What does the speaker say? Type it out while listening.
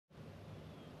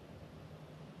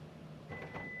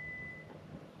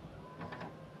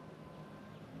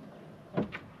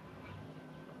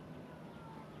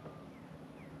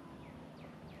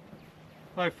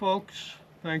Hi folks,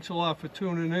 thanks a lot for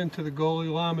tuning in to the Goalie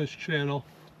Llamas channel.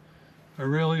 I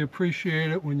really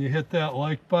appreciate it when you hit that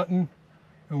like button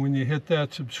and when you hit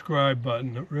that subscribe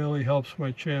button. It really helps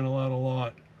my channel out a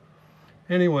lot.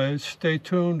 Anyways, stay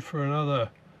tuned for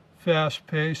another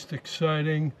fast-paced,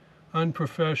 exciting,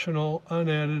 unprofessional,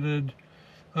 unedited,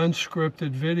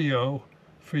 unscripted video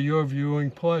for your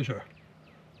viewing pleasure.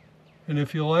 And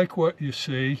if you like what you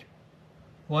see,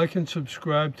 like and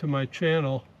subscribe to my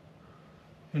channel.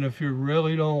 And if you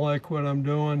really don't like what I'm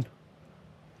doing,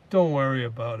 don't worry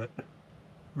about it.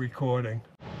 Recording.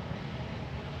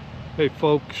 Hey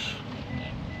folks,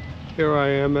 here I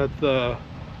am at the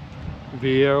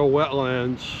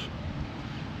Wetlands,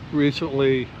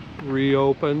 recently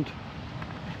reopened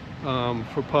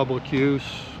for public use.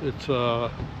 It's a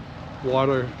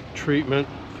water treatment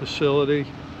facility,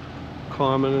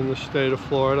 common in the state of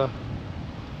Florida.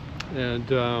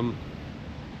 And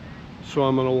so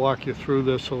I'm going to walk you through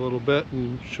this a little bit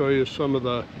and show you some of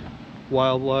the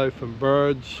wildlife and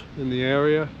birds in the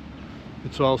area.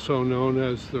 It's also known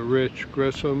as the Rich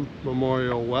Grissom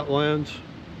Memorial Wetlands.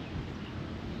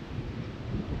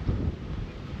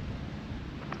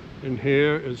 And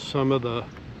here is some of the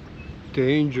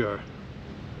danger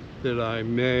that I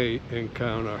may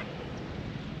encounter,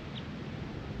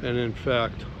 and in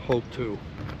fact hope to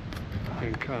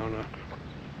encounter.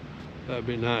 That'd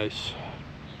be nice.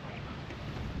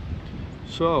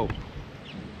 So,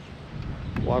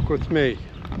 walk with me.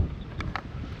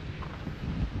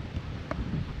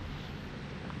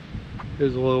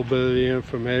 Here's a little bit of the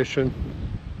information.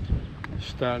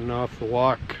 Starting off the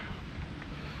walk,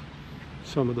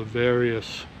 some of the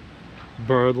various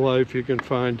bird life you can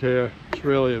find here. It's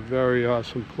really a very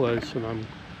awesome place, and I'm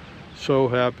so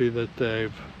happy that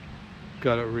they've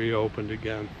got it reopened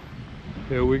again.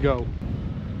 Here we go.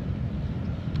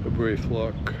 A brief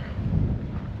look.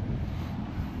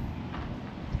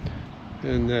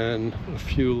 And then a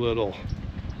few little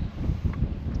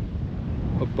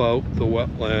about the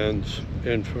wetlands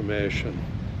information,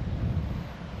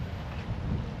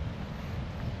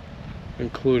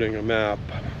 including a map.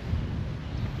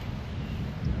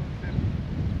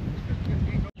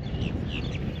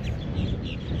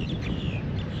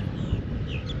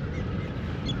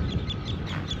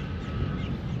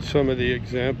 Some of the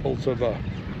examples of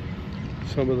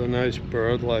some of the nice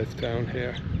bird life down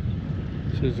here.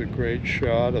 This is a great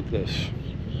shot of this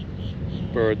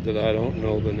bird that I don't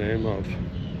know the name of.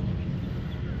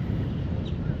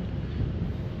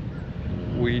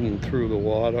 Weeding through the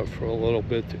water for a little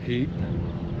bit to eat.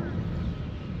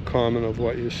 Common of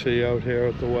what you see out here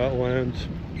at the wetlands.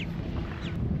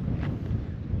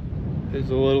 There's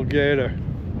a little gator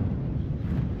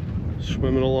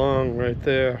swimming along right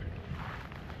there.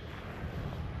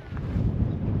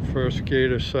 First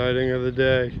gator sighting of the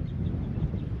day.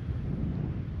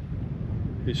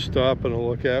 He's stopping to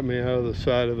look at me out of the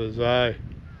side of his eye.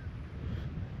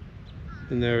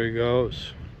 And there he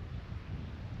goes.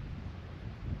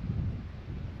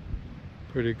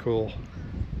 Pretty cool.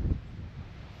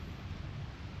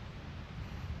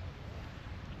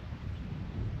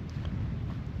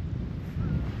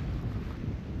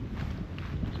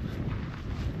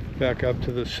 Back up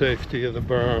to the safety of the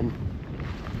berm.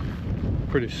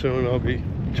 Pretty soon I'll be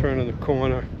turning the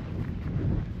corner,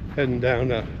 heading down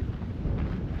to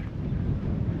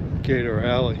Gator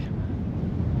Alley.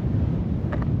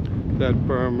 That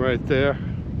berm right there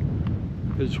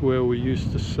is where we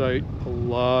used to sight a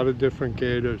lot of different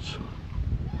gators.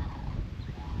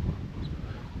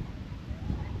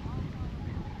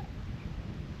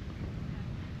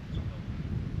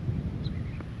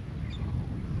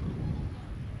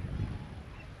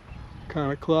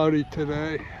 Kind of cloudy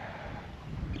today.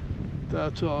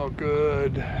 That's all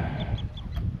good.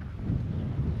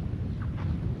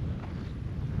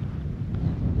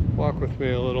 Walk with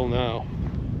me a little now.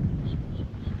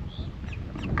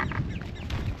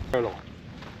 Turtle.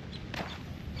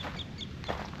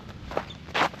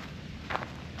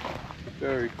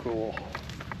 Very cool.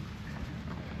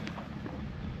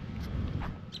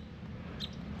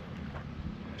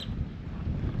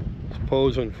 He's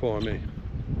posing for me.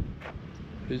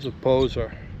 He's a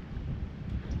poser.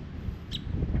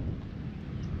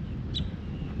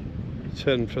 He's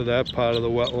heading for that part of the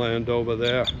wetland over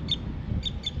there.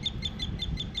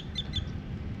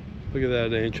 Look at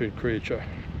that ancient creature.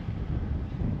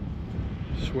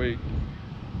 Sweet.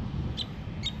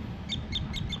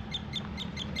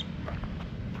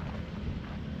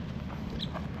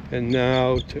 And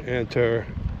now to enter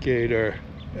Gator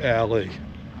Alley,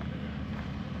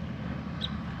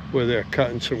 where they're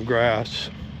cutting some grass.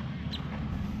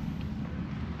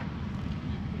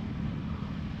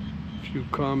 few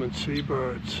common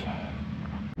seabirds.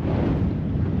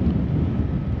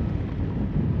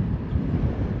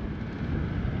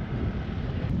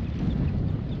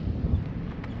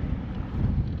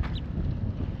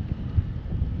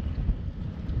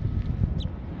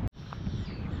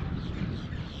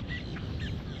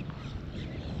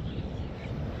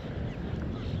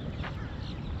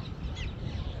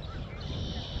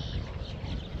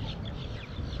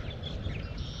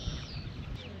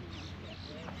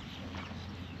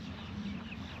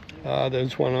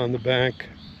 There's one on the bank,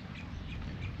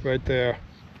 right there.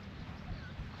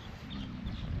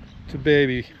 It's a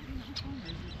baby,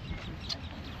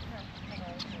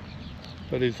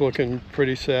 but he's looking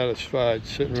pretty satisfied,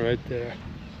 sitting right there.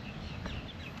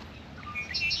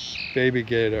 Baby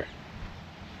gator.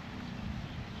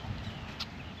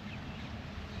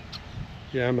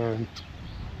 Yeah, man.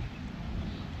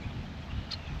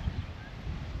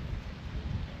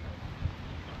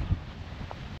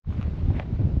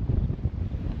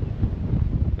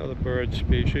 Another bird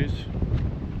species.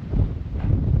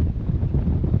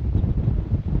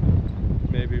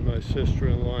 Maybe my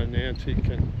sister-in-law Nancy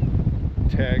can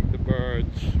tag the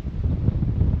birds.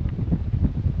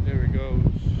 There he goes.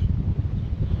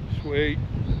 Sweet.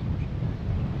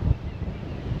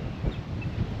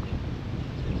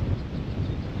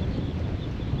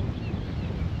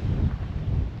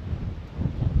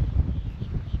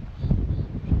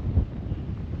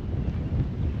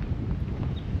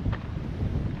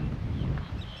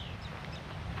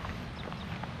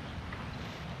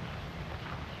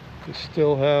 We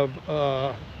still have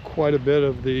quite a bit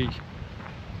of the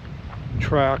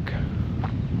track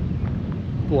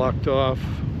blocked off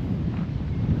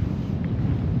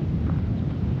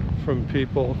from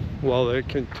people while they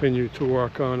continue to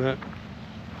work on it.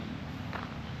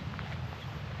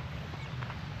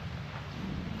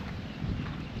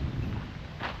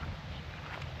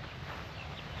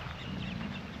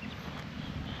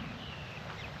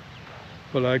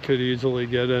 But I could easily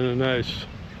get in a nice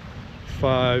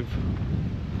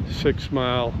 5-6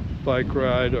 mile bike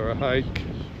ride or a hike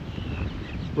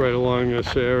right along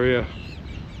this area.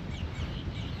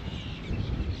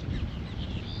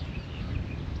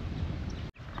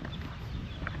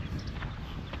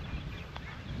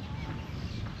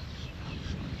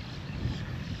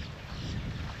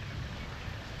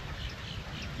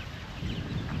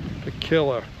 The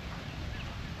killer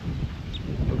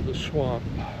of the swamp.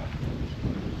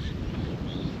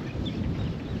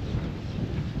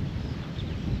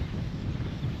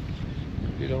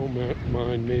 You don't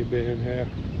mind me being here.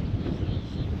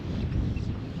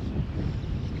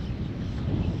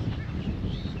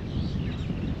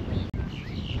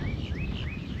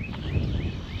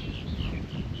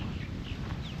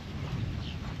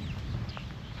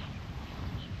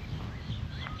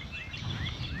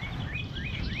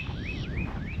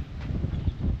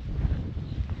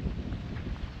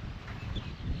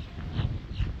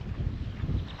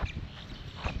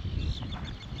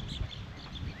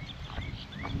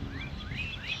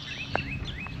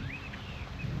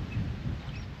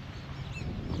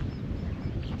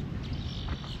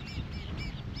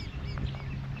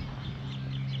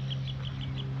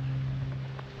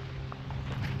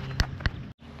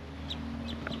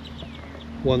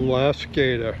 One last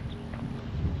gator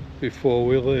before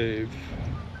we leave.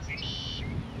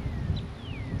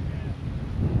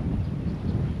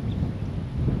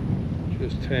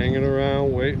 Just hanging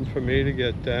around waiting for me to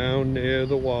get down near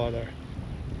the water.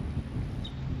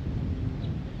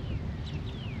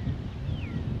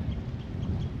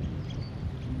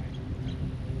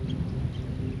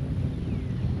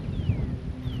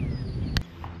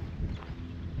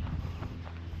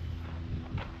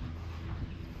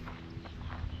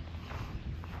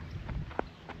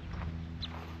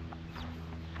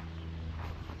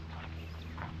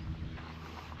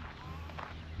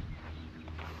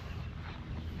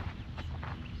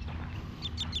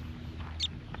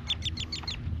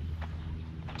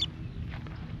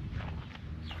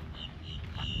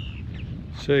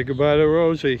 Say goodbye to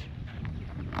Rosie.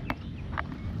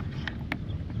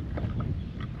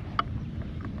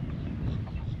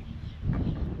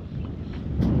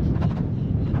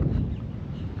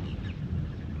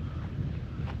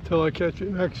 Till I catch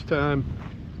you next time.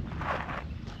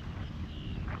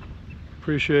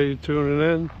 Appreciate you tuning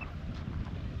in.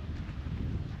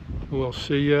 We'll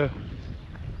see you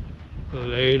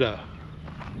later.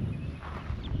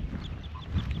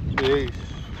 Peace.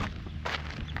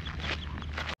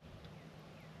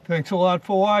 Thanks a lot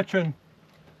for watching.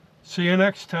 See you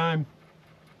next time.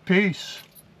 Peace.